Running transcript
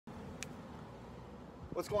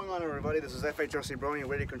What's going on, everybody? This is FHRC Brony,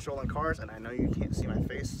 Radio Controlling Cars, and I know you can't see my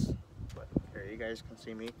face, but here, you guys can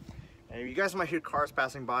see me. And you guys might hear cars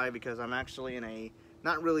passing by because I'm actually in a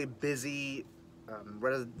not really busy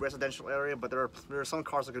residential area, but there are some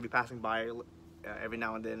cars that are going to be passing by every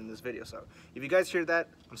now and then in this video. So if you guys hear that,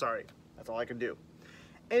 I'm sorry. That's all I can do.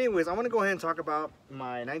 Anyways, I'm going to go ahead and talk about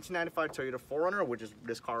my 1995 Toyota 4Runner, which is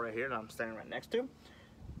this car right here that I'm standing right next to.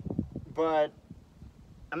 But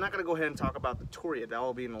I'm not going to go ahead and talk about the tour yet. That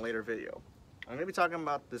will be in a later video. I'm going to be talking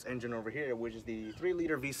about this engine over here, which is the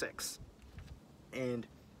 3-liter V6. And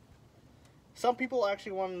some people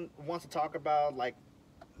actually want to talk about like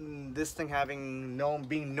this thing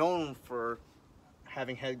being known for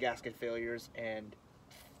having head gasket failures, and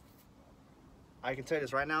I can tell you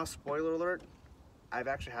this right now, spoiler alert, I've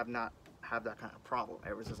actually have not had that kind of problem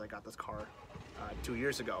ever since I got this car 2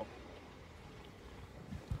 years ago.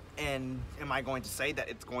 And am I going to say that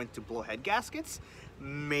it's going to blow head gaskets?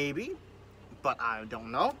 Maybe, but I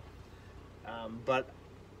don't know. But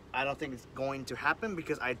I don't think it's going to happen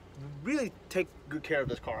because I really take good care of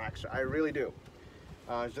this car, actually. I really do.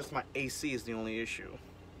 It's just my AC is the only issue.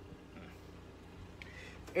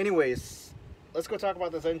 Anyways, let's go talk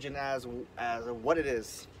about this engine as what it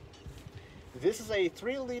is. This is a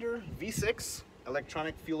 3-liter V6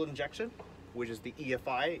 electronic fuel injection, which is the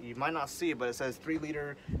EFI. You might not see it, but it says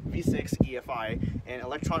 3-liter V6 EFI, and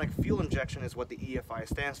electronic fuel injection is what the EFI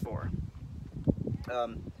stands for.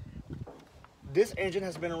 This engine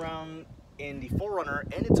has been around in the 4Runner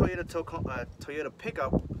and the Toyota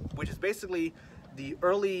pickup, which is basically the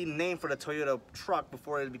early name for the Toyota truck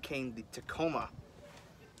before it became the Tacoma.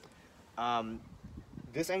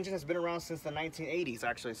 This engine has been around since the 1980s,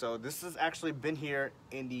 actually. So this has actually been here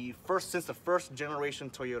since the first generation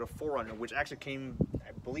Toyota 4Runner, which actually came,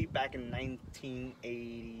 I believe, back in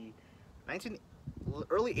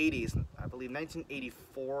early 80s. I believe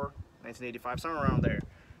 1984, 1985, somewhere around there.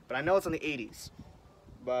 But I know it's in the 80s.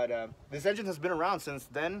 But this engine has been around since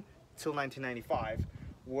then till 1995,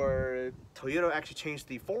 where Toyota actually changed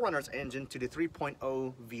the 4Runner's engine to the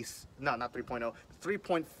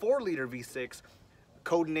 3.4-liter V6,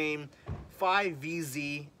 codename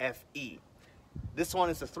 5VZFE. This one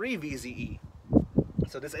is the 3VZE.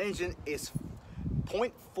 So this engine is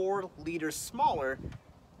 0.4 liters smaller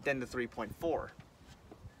than the 3.4.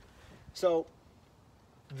 So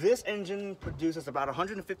this engine produces about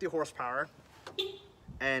 150 horsepower,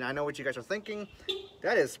 and I know what you guys are thinking.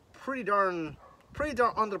 That is pretty darn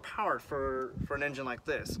underpowered for an engine like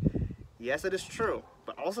this. Yes, it is true,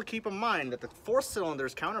 but also keep in mind that the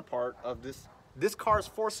 4-cylinder's counterpart of this car's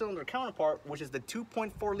 4-cylinder counterpart, which is the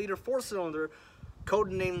 2.4-liter 4-cylinder,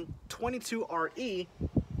 codenamed 22RE,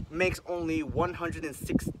 makes only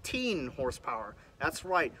 116 horsepower. That's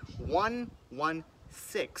right,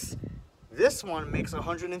 116. This one makes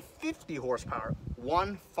 150 horsepower,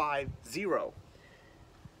 150.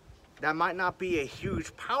 That might not be a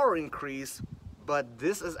huge power increase, but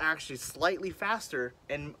this is actually slightly faster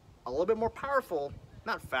and a little bit more powerful,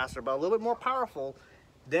 not faster, but a little bit more powerful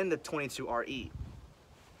than the 22RE.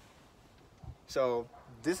 So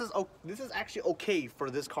this is actually okay for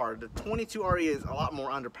this car. The 22RE is a lot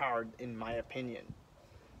more underpowered in my opinion.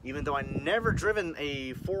 Even though I never driven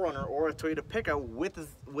a 4Runner or a Toyota pickup with the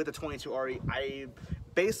 22RE,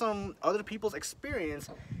 based on other people's experience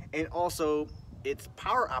and also its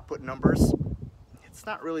power output numbers, it's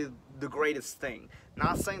not really the greatest thing.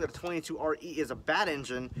 Not saying that the 22RE is a bad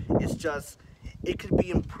engine, it's just it could be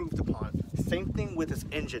improved upon. Same thing with this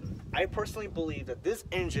engine. I personally believe that this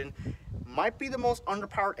engine might be the most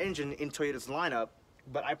underpowered engine in Toyota's lineup,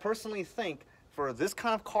 but I personally think for this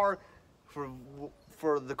kind of car, for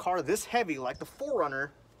the car this heavy like the 4Runner,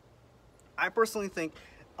 I personally think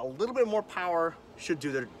a little bit more power should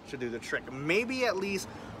do the trick. Maybe at least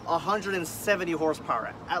 170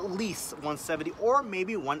 horsepower, at least 170 or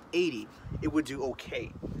maybe 180. It would do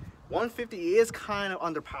okay. 150 is kind of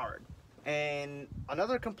underpowered. And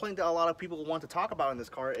another complaint that a lot of people want to talk about in this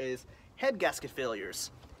car is head gasket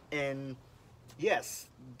failures. And yes,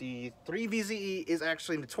 the 3VZE is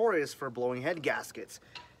actually notorious for blowing head gaskets.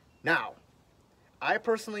 Now, I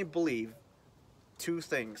personally believe two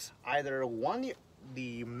things. Either one,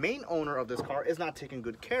 the main owner of this car is not taking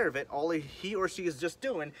good care of it. All he or she is just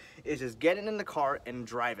doing is just getting in the car and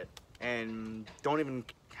drive it and don't even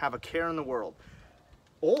have a care in the world.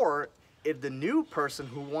 Or if the new person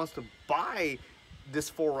who wants to buy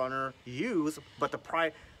this 4Runner used, but the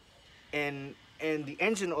price and the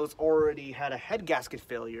engine was already had a head gasket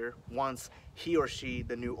failure once he or she,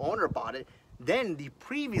 the new owner, bought it, then the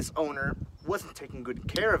previous owner wasn't taking good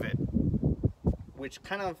care of it. Which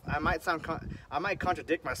kind of, I might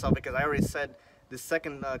contradict myself because I already said this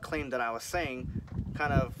second claim that I was saying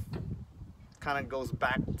kind of goes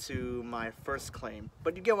back to my first claim,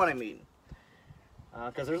 but you get what I mean.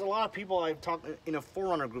 Because there's a lot of people I've talked in a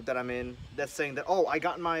 4Runner group that I'm in that's saying that, oh, I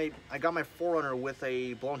got my 4Runner with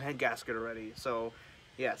a blown head gasket already. So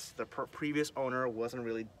yes, the previous owner wasn't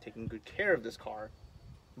really taking good care of this car,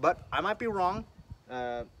 but I might be wrong.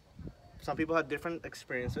 Some people have different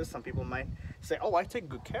experiences. Some people might say, oh, I take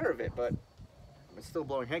good care of it, but it's still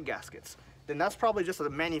blowing head gaskets. Then that's probably just a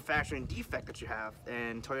manufacturing defect that you have,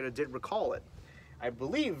 and Toyota did recall it. I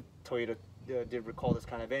believe Toyota did recall this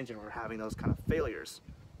kind of engine for having those kind of failures.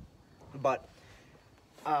 But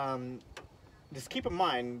just keep in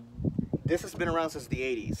mind, this has been around since the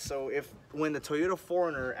 80s. So when the Toyota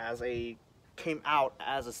 4Runner came out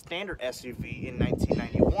as a standard SUV in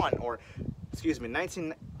 1991, or excuse me,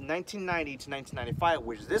 1990 to 1995,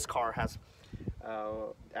 which this car has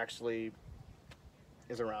actually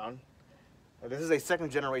is around. This is a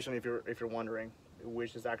second generation, if you're wondering,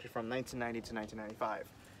 which is actually from 1990 to 1995.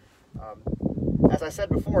 As I said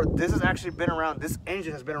before, this has actually been around. This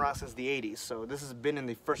engine has been around since the 80s, so this has been in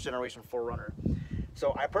the first generation 4Runner.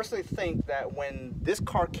 So I personally think that when this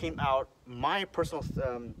car came out, my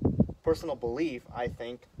personal belief, I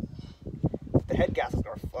think, the head gaskets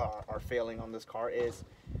are failing on this car is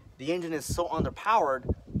the engine is so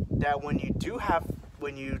underpowered that when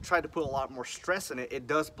you try to put a lot more stress in it, it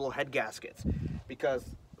does blow head gaskets.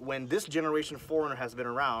 Because when this generation 4Runner has been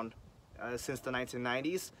around since the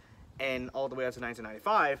 1990s and all the way up to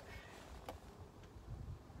 1995,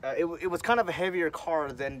 it was kind of a heavier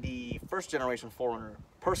car than the first generation 4Runner.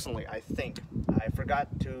 Personally, I think. I forgot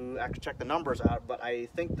to actually check the numbers out, but I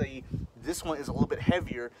think this one is a little bit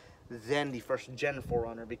heavier than the first gen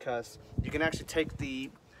 4Runner, because you can actually take the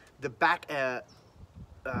back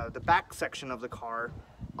section of the car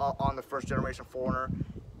on the first generation 4Runner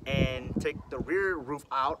and take the rear roof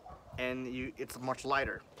out, and it's much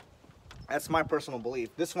lighter. That's my personal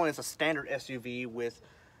belief. This one is a standard SUV with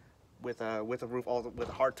a roof, with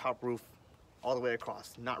a hard top roof all the way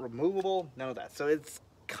across, not removable, none of that. So it's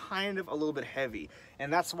kind of a little bit heavy,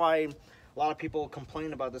 and that's why a lot of people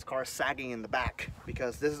complain about this car sagging in the back,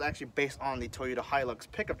 because this is actually based on the Toyota Hilux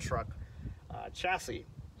pickup truck chassis,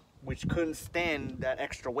 which couldn't stand that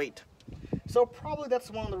extra weight. So probably that's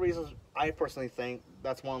one of the reasons, I personally think,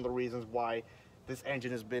 that's one of the reasons why this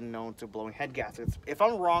engine has been known to blowing head gaskets. If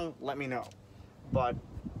I'm wrong, let me know. But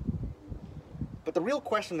the real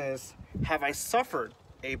question is, have I suffered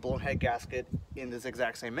a blown head gasket in this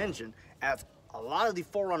exact same engine, as a lot of the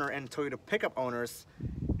 4Runner and Toyota pickup owners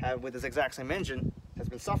have with this exact same engine has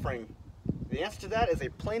been suffering? The answer to that is a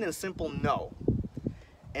plain and simple no.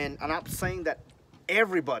 And I'm not saying that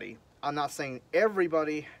everybody,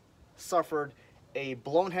 suffered a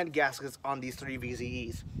blown head gaskets on these 3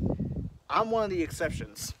 VZEs. I'm one of the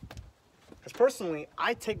exceptions. Because personally,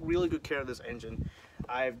 I take really good care of this engine.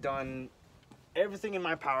 I've done everything in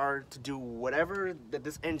my power to do whatever that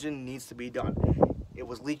this engine needs to be done. It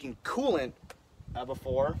was leaking coolant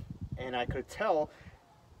before, and I could tell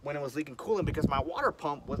when it was leaking coolant because my water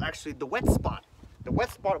pump was actually the wet spot. The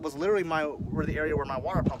wet spot was literally the area where my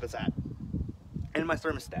water pump is at, and my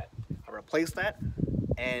thermostat. I replaced that,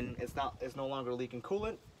 and it's no longer leaking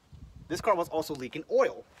coolant. This car was also leaking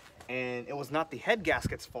oil, and it was not the head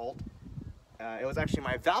gasket's fault. It was actually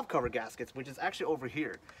my valve cover gaskets, which is actually over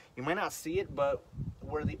here. You might not see it, but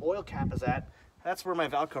where the oil cap is at, that's where my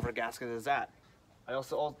valve cover gasket is at. I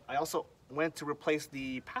also went to replace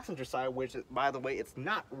the passenger side, which, by the way, it's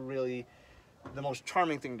not really the most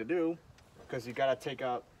charming thing to do, because you gotta take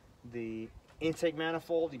out the intake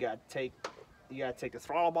manifold, you gotta take the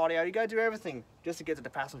throttle body out, you gotta do everything just to get to the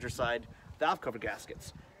passenger side valve cover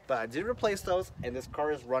gaskets. But I did replace those, and this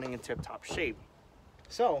car is running in tip-top shape.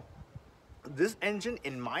 So this engine,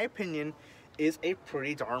 in my opinion, is a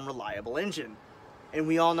pretty darn reliable engine. And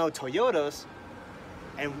we all know Toyotas,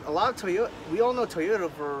 and we all know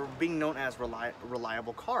Toyota for being known as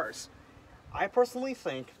reliable cars. I personally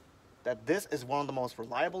think that this is one of the most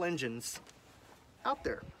reliable engines out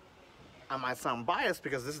there. I might sound biased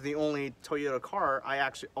because this is the only Toyota car I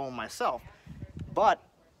actually own myself, but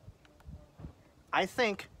I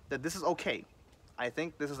think that this is okay. I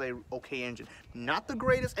think this is a okay engine. Not the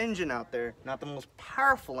greatest engine out there, not the most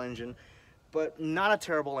powerful engine, but not a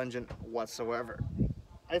terrible engine whatsoever.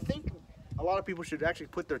 I think a lot of people should actually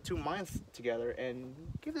put their two minds together and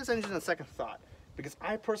give this engine a second thought, because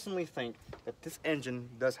I personally think that this engine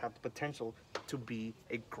does have the potential to be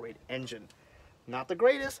a great engine. Not the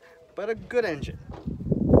greatest, but a good engine.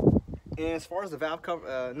 And as far as the valve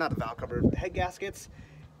cover, the head gaskets,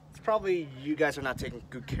 it's probably you guys are not taking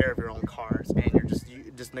good care of your own cars, and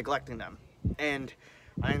you're just neglecting them. And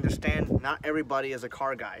I understand not everybody is a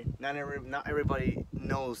car guy. Not everybody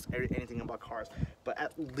knows anything about cars. But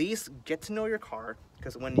at least get to know your car,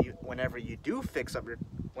 because whenever you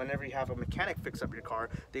have a mechanic fix up your car,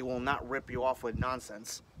 they will not rip you off with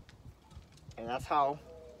nonsense. And that's how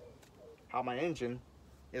my engine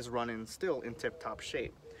is running still in tip-top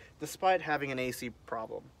shape, despite having an AC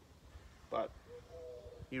problem. But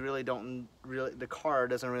you really don't the car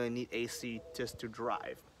doesn't really need AC just to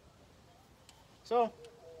drive. So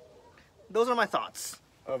those are my thoughts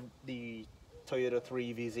of the Toyota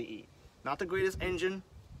 3 VZE. Not the greatest engine,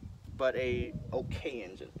 but a okay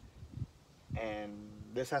engine. And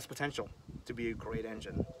this has potential to be a great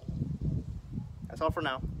engine. That's all for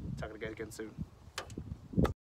now. Talk to you guys again soon.